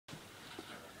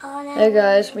Hey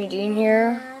guys, me Dean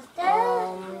here.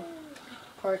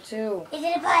 Part 2. Is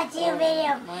it a part 2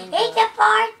 video? It's a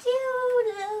part 2,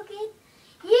 Logan.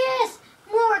 Yes,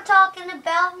 more talking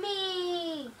about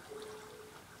me.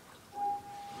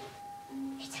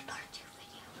 It's a part 2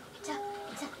 video.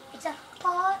 It's a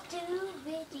part 2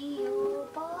 video.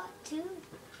 Part 2.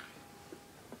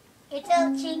 It's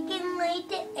a chicken laid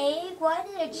the egg. Why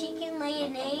did a chicken lay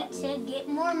an egg to get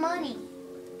more money?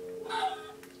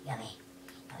 Yummy.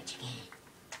 No chicken.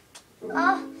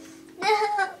 Oh, no.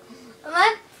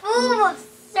 I'm full of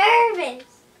service.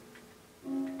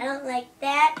 I don't like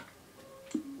that.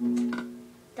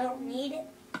 Don't need it.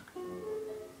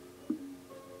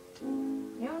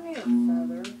 You don't need a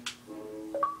feather.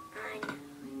 I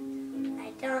know.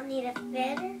 I don't need a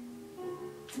feather.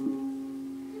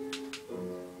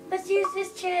 Let's use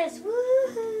this chest.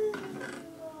 Woohoo!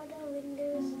 All the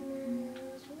windows in the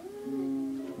house. Woo.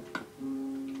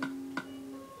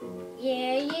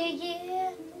 Yeah, yeah,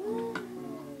 yeah. Woo.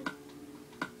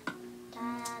 Da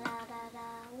da da da.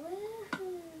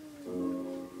 Woohoo.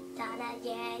 Da da,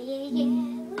 yeah, yeah, yeah.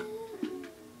 Woo.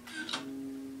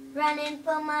 Running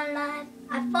for my life.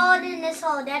 I fought in this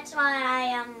hole. That's why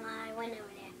I went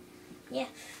over there. Yeah.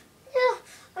 No,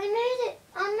 I made it.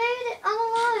 I made it. I'm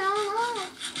alive.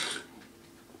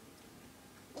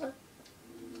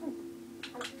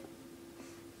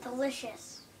 Delicious.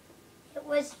 It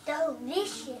was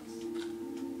delicious.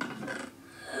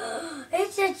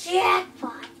 It's a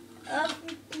jackpot of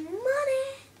money.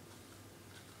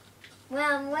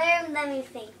 Well, let me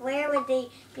think. Where would they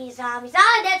be zombies?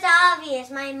 Oh, that's obvious.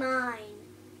 My mine.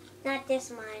 Not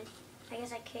this mine. I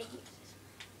guess I could use this.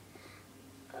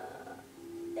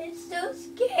 It's so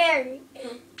scary.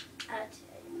 I'll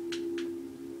tell you.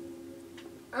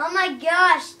 Oh my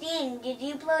gosh, Dean, did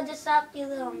you blow this up, you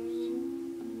little mean?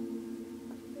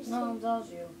 No, it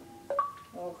does you.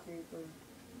 Oh, creeper.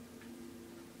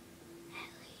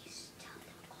 At least tell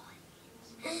the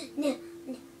audience. No,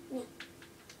 no, no.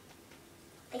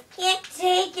 I can't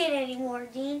take it anymore,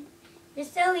 Dean. You're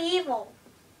so evil.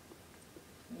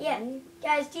 Yeah,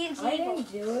 guys, Dean's evil. I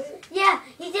didn't do it. Yeah,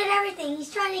 he did everything.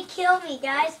 He's trying to kill me,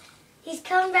 guys. He's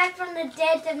coming back from the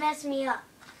dead to mess me up.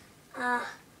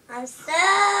 I'm so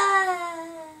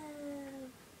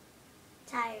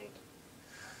tired.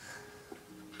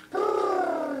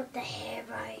 The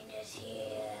Herobrine is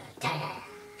here.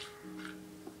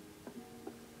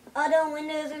 All the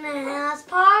windows in the house.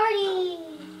 Party.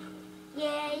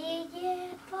 Yeah, yeah, yeah,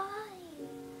 party.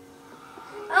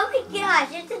 Oh my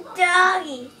gosh, it's a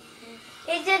doggy.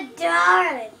 It's a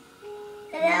darling.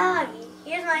 A doggy.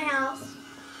 Here's my house.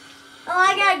 Oh,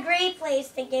 I got a great place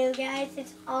to go, guys.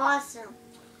 It's awesome.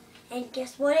 And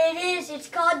guess what it is? It's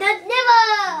called the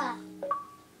Niva!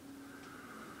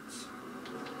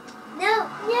 No,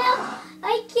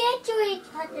 I can't join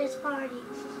Hunter's party.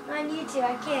 On YouTube,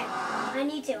 I can't. I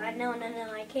need to. No,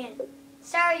 I can't.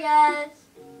 Sorry, guys.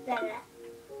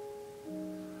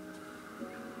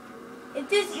 If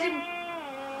this is your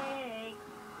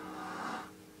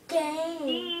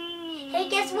game. Hey,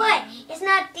 guess what? It's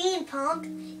not Dean, punk.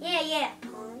 Yeah,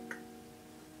 punk.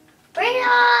 Bring it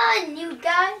on, you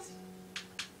guys.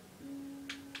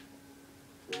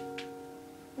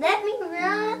 Let me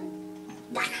run.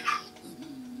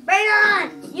 Bring it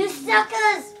on, you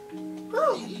suckers.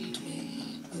 Woo.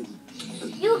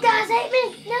 You guys hate me?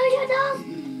 No, you don't.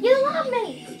 You love me.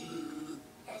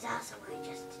 That's awesome. I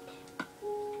just did.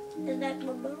 It's like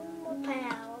my boom, my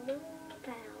pow, boom, my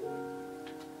pow.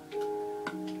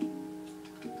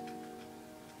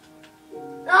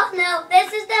 Oh no,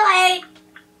 this is the way.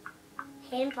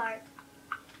 Hidden part.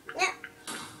 Yeah.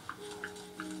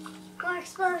 More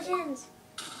explosions.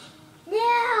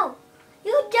 No!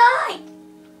 You died!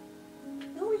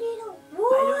 You little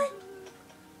what?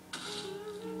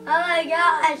 Oh my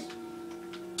gosh.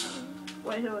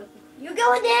 Wait, who is it? You're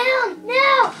going down!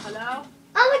 No! Hello?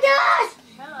 Oh my gosh!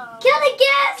 Hello? Kill the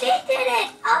gas! He did it!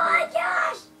 Oh my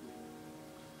gosh!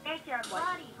 It's your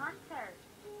buddy, Hunter.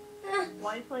 Why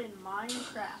are you playing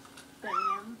Minecraft,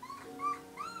 Sam?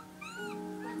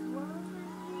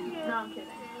 No, I'm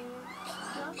kidding.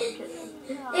 I'm kidding.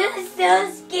 It was so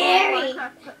scary.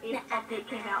 Minecraft update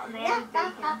came out and they added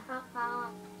bacon.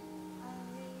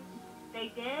 They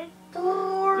did?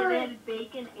 Yeah, they added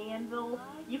bacon, anvil.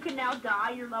 You can now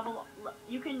dye your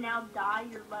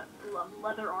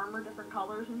leather armor different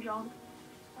colors and junk.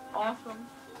 Awesome.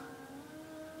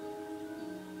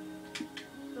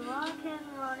 So I can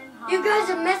run and hide. You guys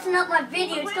are messing up my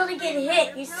video. It's gonna get hit.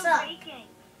 You There's no suck. baking.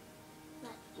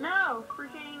 No,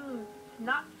 freaking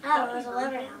not. Oh, it was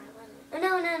 11 hours. No,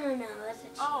 that's a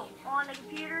cheat. Oh, on the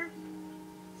computer?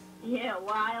 Yeah,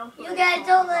 why else? You guys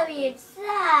don't let me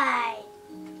inside.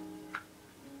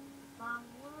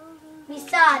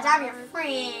 Besides, I'm your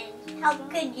friend. How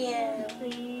could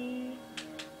you?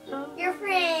 Your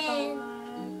friend.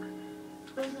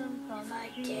 If I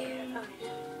dare,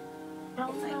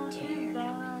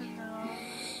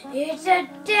 it's a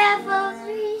devil's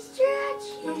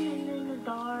restriction. In the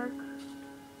dark.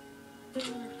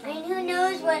 And who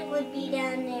knows what would be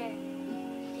down there?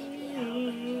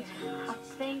 I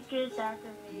think it's after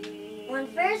me. When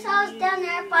first I was down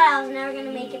there, I thought I was never going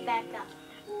to make it back up.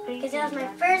 Because it was my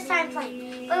first time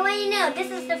playing. But what do you know,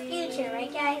 this is the future,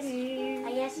 right guys?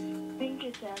 I guess. I think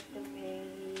it's after me.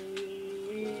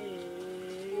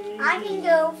 I can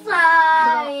go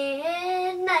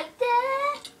flying like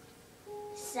that.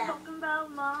 So. Talking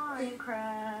about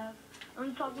Minecraft.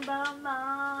 I'm talking about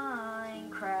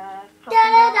Minecraft. Da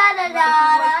da da da da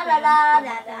da da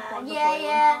da da. Yeah,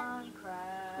 yeah.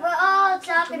 We're all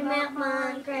talking about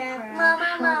Minecraft.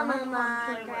 Mama, mama,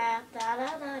 Minecraft. Da da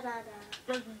da da da.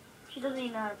 She doesn't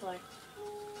even know how to play.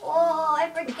 Oh, I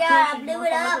forgot. I blew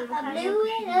it up. I blew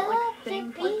it up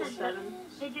to pieces.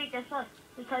 Hey Jake, guess what?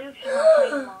 To tell you she's not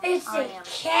playing mom. It's I a am.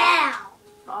 cow.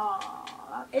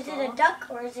 Oh, Is it a duck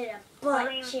or is it a butt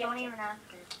don't chicken? even ask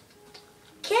her.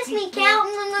 Kiss me, cow.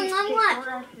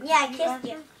 Mwah. Yeah, I kissed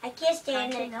you. I kissed you in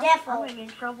the I'm devil. gonna get in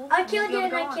trouble. I killed you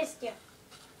and I kissed you.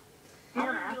 You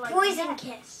don't ask. Poison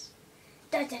kiss.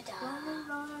 Da da da.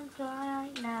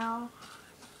 Right now.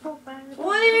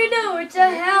 What do you know? It's a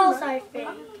house, I think.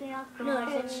 No,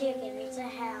 it's a chicken. It's a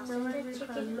house. It's a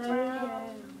chicken.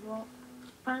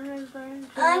 I'm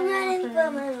running for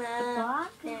my life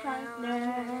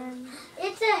now.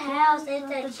 It's a house.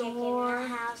 It's a chicken. A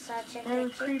house. A chicken.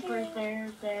 There's creepers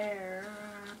there.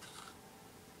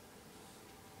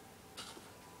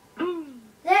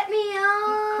 Let me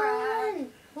on.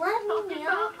 Let me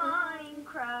on.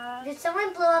 Minecraft. Did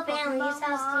someone blow up Annalise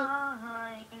house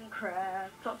Minecraft.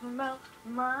 Talking about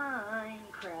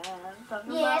Minecraft.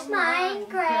 Talking Yes, about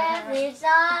Minecraft. It's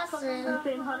awesome.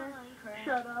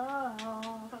 Shut up.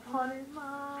 Minecraft.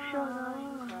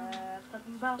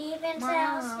 Even's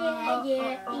house, yeah,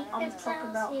 yeah. I'm Even's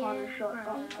talking house, about yeah. Hunter. Shut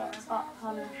up.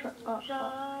 Hunter, shut up.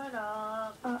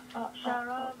 Shut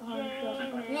up,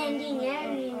 Jake. Mandy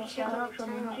never even showed Shut up up,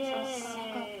 time. Jake.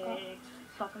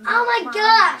 Oh my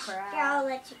gosh! Here, I'll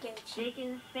let you go. Jake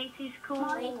thinks he's cool.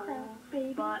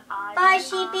 Minecraft, But I Bye,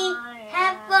 sheepy.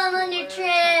 Have fun on your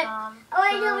trip. Oh,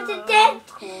 I know it's a dent.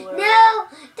 No,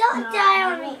 don't die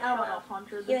on me. Oh, well.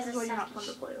 Hunter. He was This is a what you're not sucky fun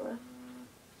to play with.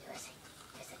 He was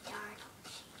a darn old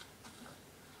sheep.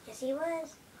 Yes, he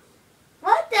was.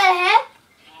 What the heck?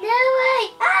 No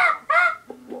way. Ah, ah.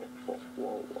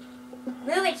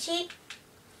 Move it, sheep.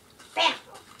 Bam.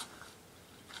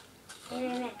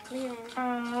 Move it.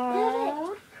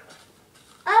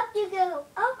 Up you go.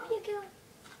 Up you go.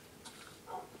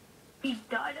 He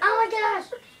died. Oh my gosh.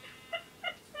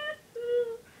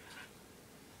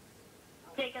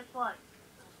 Jake, guess what?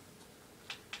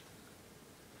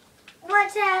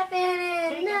 What's happening?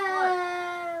 Hey, guess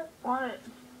No. What?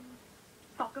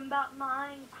 Talking about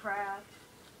Minecraft.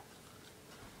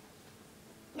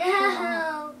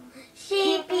 No.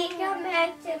 Sheepy, come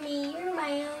back to me. You're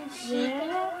my own sheep.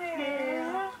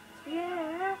 Yeah.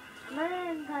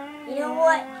 You know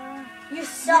what? You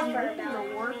suffer This is now.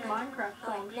 the worst Minecraft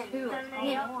song too. no.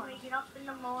 Waking up in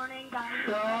the morning,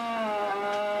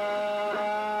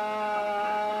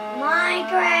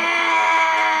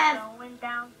 Minecraft! going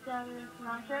downstairs,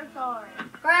 not so sorry.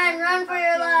 Run for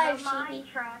your life, sheepy.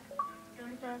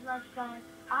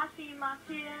 I see my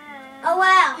kid. Oh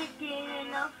wow. Kicking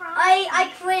in the front. I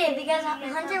quit it because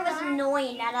Hunter was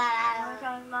annoying. I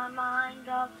got my mind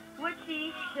up, which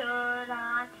should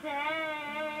I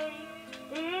take?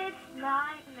 It's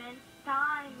diamond,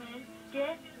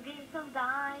 get some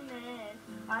diamonds.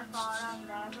 I thought I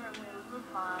never will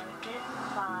find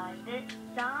it.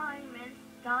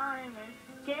 Diamonds,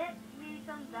 get me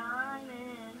some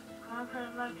diamonds. I'll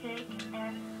put my cake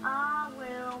and I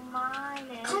will mine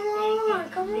it. Come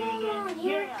on.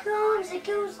 Here it comes. It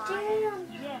goes down.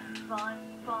 Yeah, fun.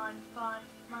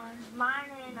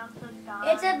 Mining up the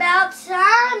diamonds. It's about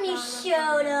time you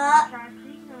showed up.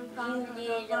 You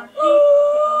little.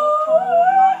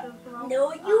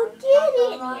 No, you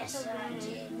didn't. Yes, I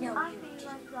did. No, you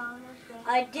didn't.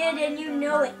 I did, and you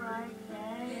know it.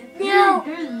 No.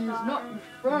 This is not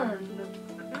fun.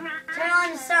 Turn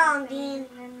on the song, Dean.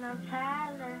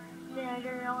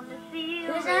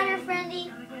 Who's on her,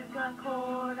 friendy?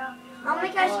 Oh my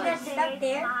gosh, you got stuck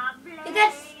there. Oh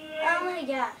my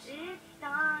gosh.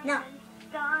 No.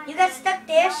 You got stuck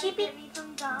there, sheepy?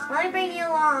 Let me bring you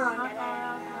along.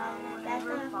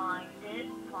 Find it.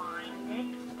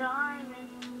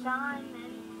 some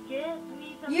diamonds. Get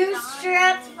me some You diamonds.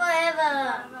 strapped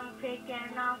forever. I'm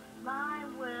picking off my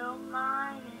will,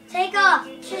 mine. Take off.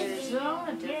 Is there on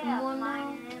a different one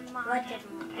now? What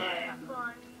different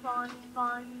one?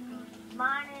 Fun.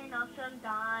 Mining up some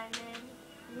diamonds.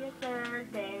 Yes, sir,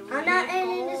 I'm not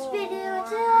ending this video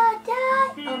till I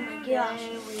die. Oh my gosh.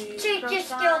 Check your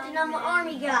skeleton, I'm an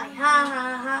army guy. Ha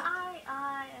ha ha.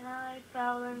 I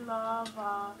fell in love.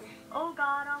 Oh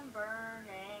God, I'm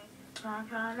burning. I'm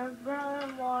trying to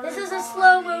burn water. This is a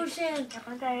slow motion.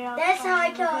 That's how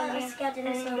I kill a skeleton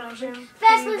in slow motion.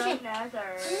 Fast motion.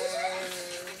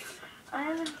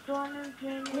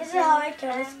 This is how I kill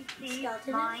a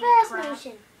skeleton in fast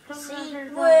motion. See,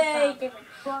 way different.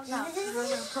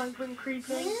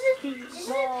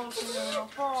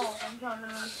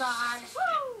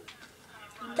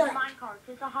 Done.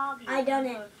 I done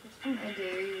it. I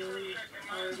dare you.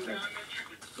 Already.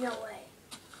 No way.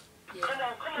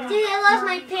 Yeah. Dude, I lost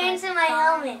my pants and my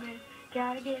helmet.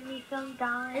 Gotta get me some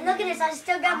diamonds. And look at this, I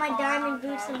still got my diamond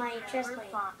boots and my chest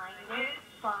plate.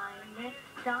 Find it,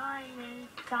 diamonds.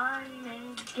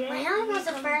 My helmet was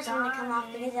the first one to come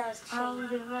off because I was I'm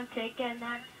cheap. gonna take a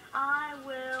nap. I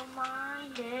will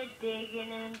mind it,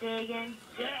 digging and digging,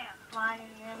 yeah, mining,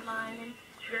 yeah,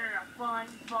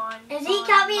 fun. Is he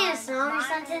copying a song or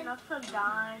something? Mining up some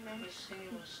diamonds.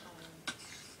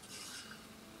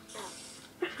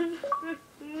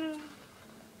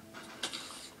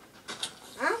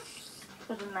 Huh?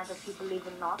 Doesn't matter if you believe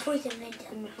or not. Poison The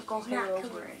Linda. mythical It's not hero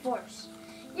coming brain. force.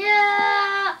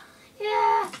 Yeah!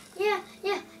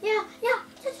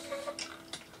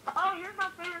 Oh, here's my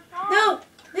favorite song. No!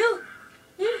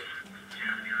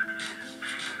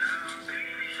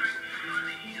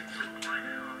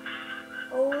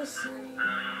 Oh, son.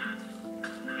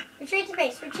 Retreat to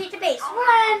base.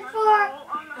 Run for...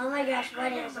 Oh my gosh,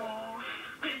 what is it?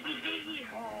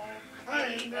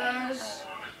 Alright, guys.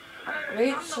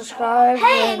 Rate, subscribe,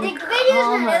 Hey, and the video's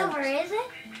not comment. over, is it?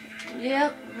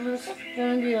 Yep, it's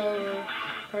gonna be over.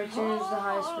 Part 2 is the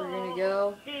highest we're gonna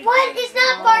go. What? It's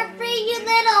not part 3, you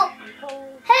little...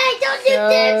 Hey, don't do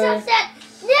this, I'm sad.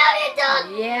 No, you don't.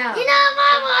 Yeah. You know what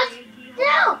mine was?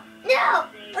 No.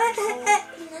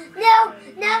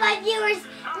 Now my viewers